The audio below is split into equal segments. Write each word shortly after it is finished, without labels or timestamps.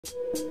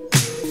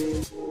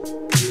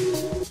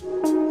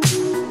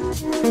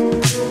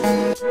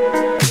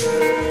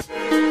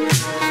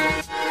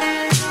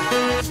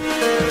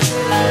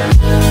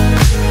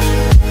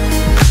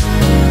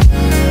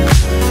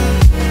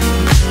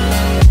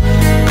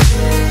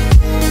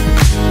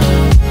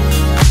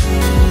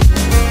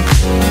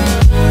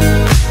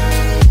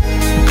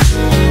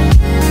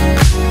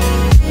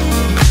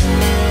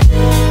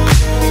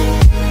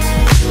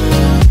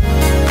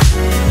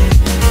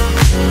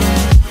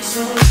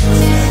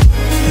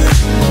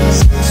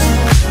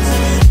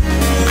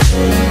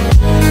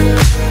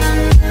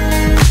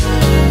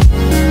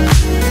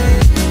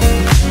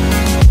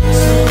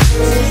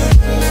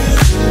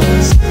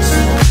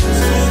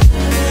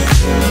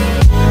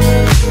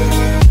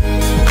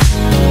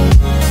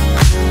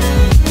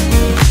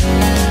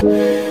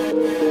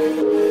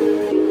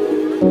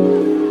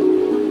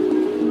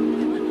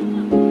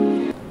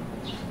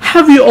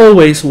Have you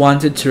always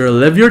wanted to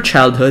relive your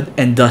childhood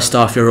and dust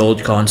off your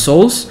old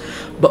consoles?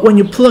 But when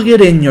you plug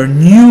it in your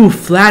new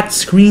flat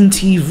screen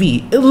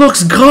TV, it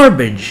looks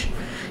garbage!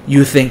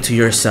 You think to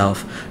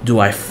yourself, do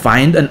I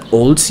find an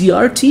old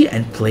CRT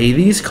and play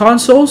these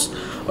consoles?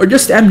 Or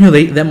just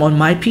emulate them on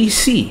my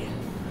PC?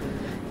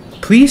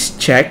 Please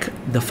check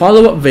the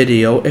follow-up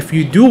video if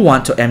you do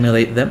want to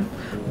emulate them.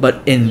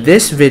 But in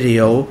this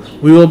video,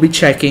 we will be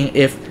checking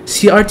if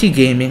CRT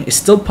gaming is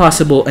still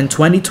possible in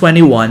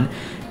 2021,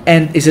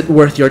 and is it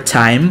worth your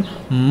time,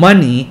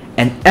 money,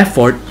 and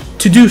effort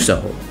to do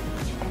so?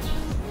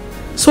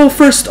 So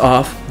first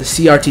off, the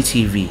CRT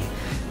TV.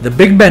 The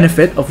big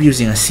benefit of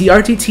using a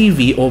CRT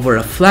TV over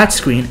a flat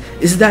screen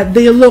is that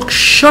they look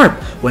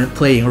sharp when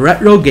playing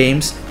retro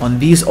games on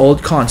these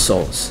old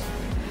consoles.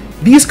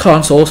 These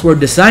consoles were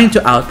designed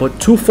to output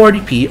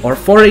 240p or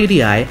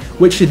 480i,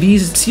 which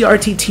these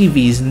CRT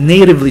TVs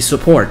natively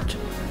support.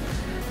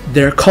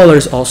 Their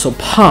colors also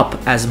pop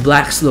as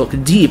blacks look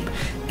deep,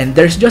 and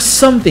there's just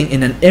something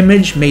in an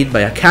image made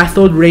by a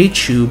cathode ray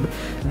tube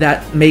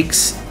that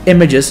makes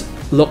images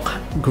look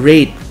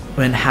great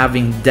when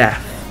having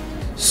depth.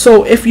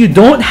 So if you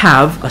don't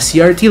have a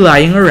CRT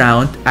lying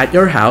around at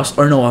your house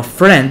or know a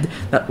friend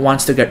that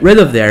wants to get rid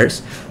of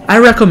theirs, I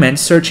recommend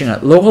searching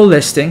at local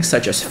listings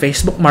such as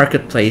Facebook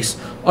Marketplace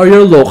or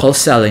your local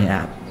selling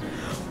app.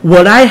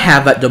 What I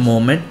have at the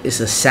moment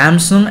is a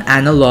Samsung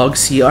analog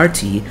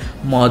CRT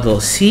model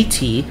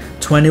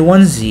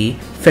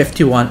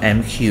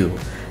CT21Z51MQ.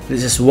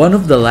 This is one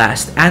of the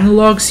last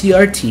analog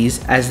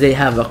CRTs as they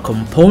have a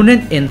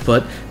component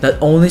input that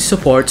only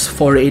supports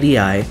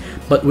 480i,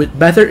 but with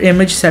better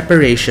image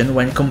separation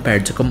when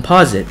compared to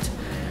composite.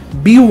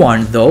 Be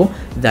warned though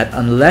that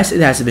unless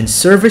it has been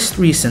serviced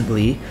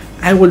recently,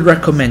 I would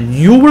recommend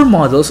newer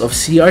models of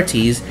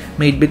CRTs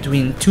made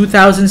between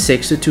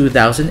 2006 to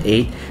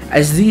 2008,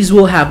 as these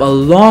will have a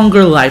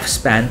longer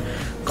lifespan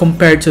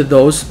compared to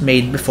those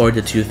made before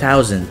the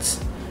 2000s.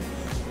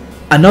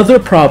 Another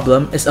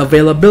problem is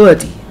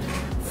availability.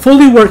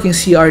 Fully working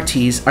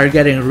CRTs are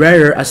getting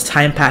rarer as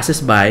time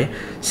passes by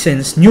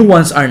since new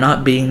ones are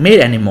not being made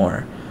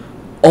anymore.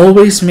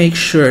 Always make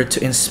sure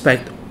to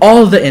inspect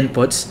all the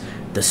inputs,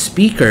 the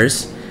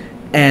speakers,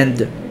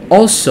 and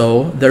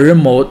also the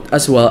remote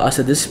as well as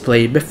the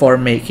display before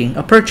making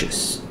a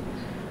purchase.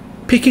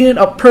 Picking it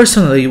up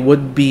personally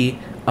would be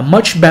a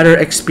much better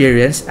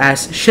experience,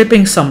 as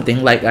shipping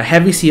something like a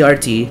heavy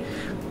CRT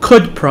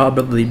could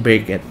probably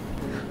break it.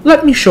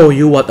 Let me show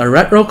you what a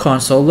retro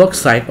console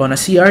looks like on a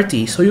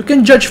CRT so you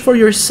can judge for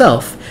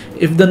yourself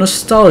if the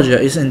nostalgia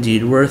is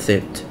indeed worth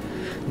it.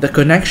 The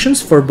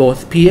connections for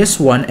both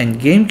PS1 and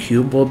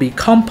GameCube will be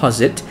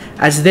composite,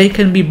 as they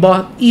can be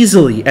bought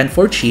easily and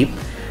for cheap,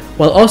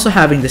 while also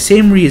having the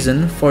same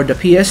reason for the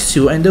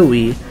PS2 and the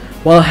Wii,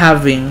 while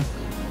having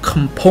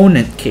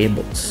component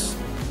cables.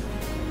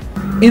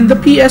 In the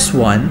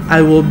PS1,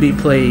 I will be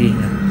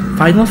playing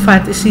Final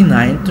Fantasy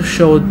IX to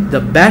show the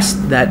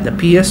best that the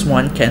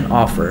PS1 can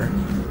offer.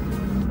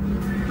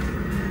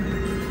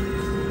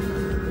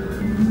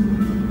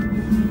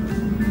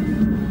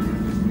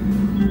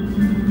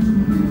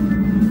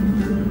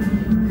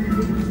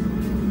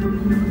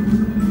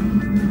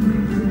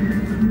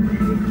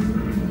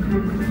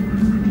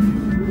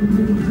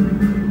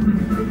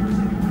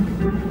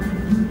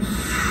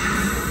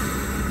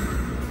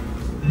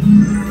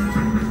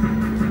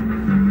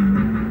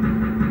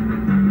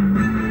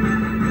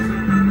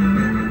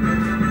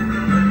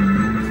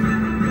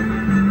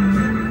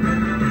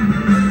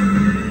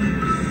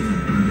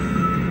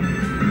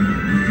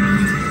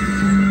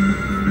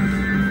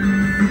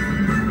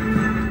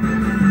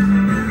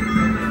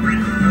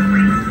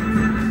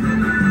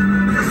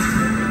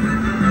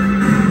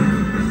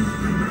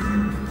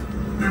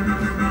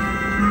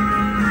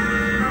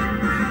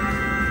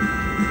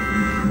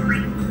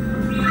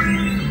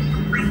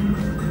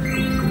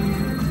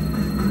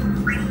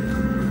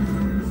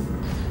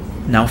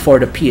 Now for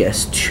the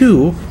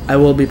PS2, I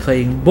will be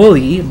playing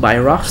Bully by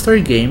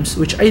Rockstar Games,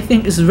 which I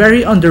think is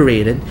very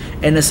underrated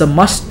and is a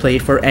must-play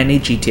for any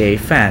GTA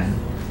fan.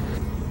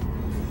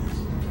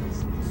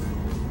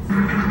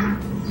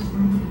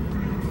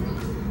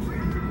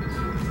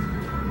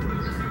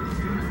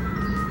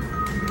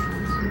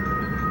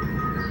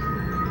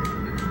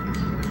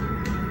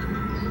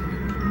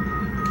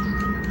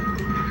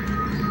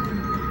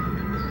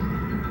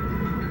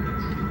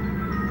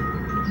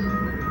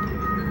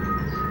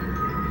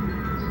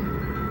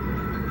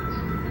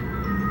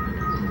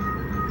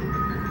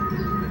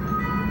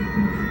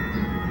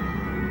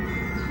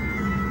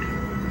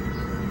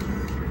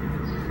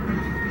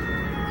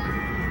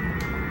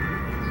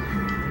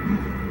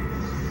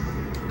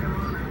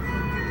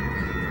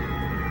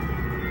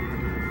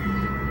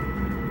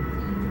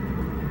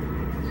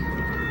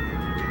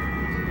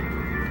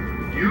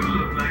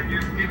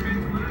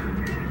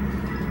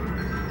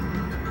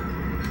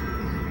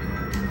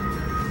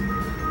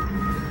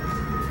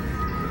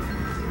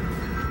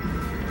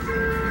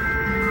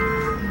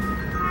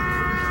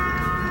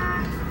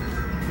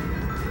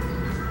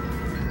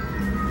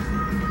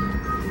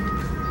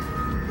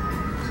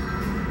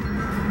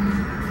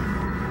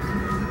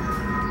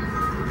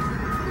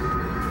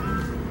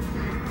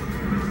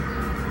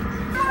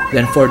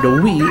 Then for the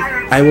Wii,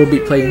 I will be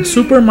playing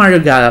Super Mario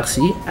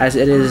Galaxy, as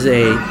it is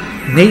a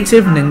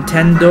native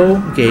Nintendo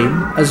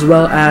game, as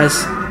well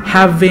as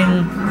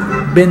having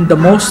been the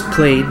most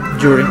played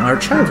during our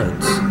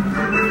childhoods.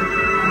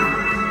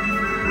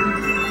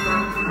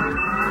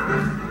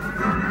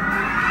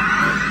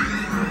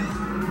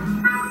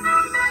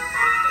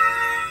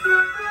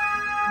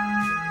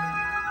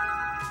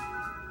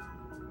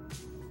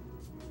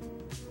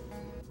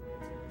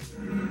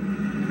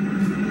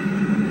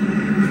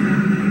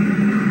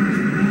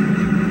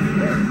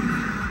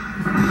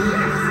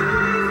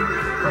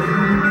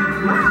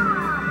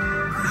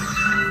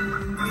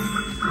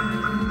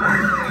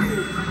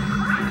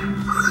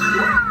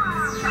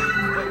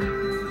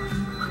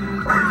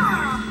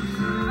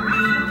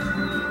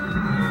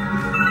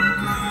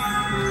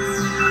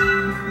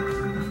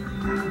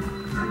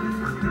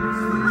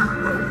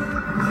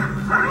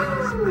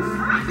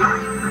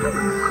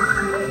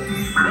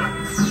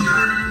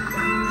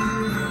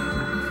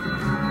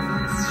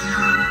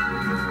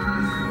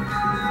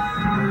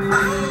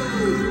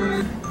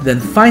 Then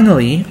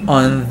finally,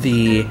 on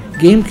the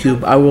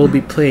GameCube, I will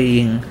be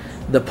playing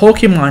the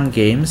Pokemon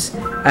games,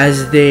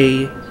 as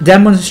they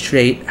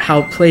demonstrate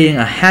how playing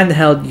a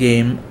handheld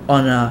game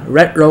on a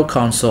retro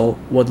console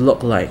would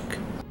look like.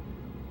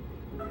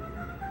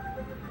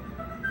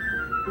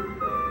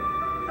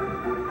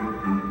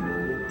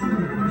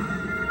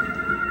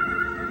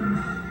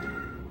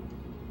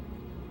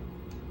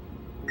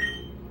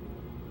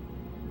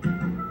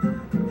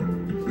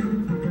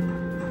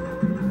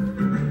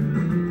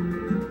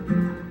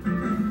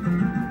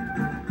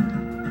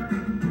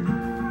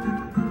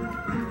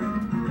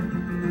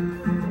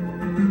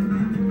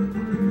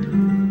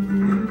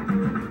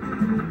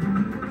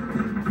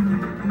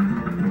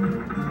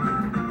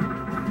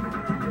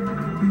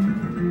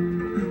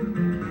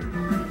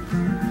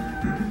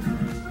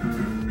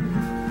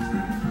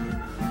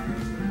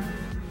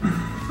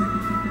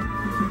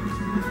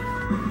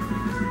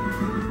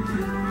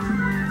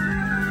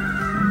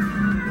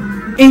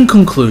 In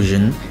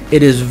conclusion,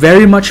 it is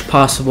very much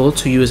possible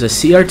to use a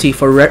CRT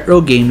for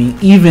retro gaming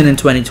even in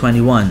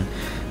 2021.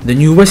 The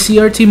newest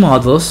CRT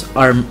models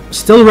are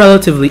still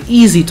relatively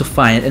easy to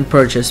find and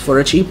purchase for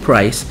a cheap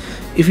price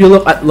if you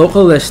look at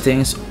local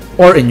listings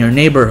or in your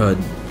neighborhood.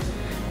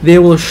 They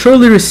will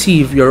surely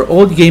receive your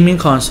old gaming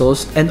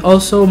consoles and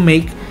also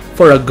make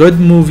for a good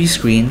movie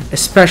screen,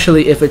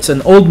 especially if it's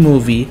an old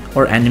movie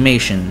or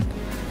animation.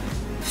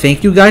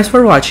 Thank you guys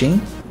for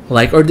watching.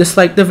 Like or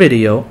dislike the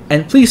video,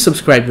 and please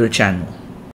subscribe to the channel.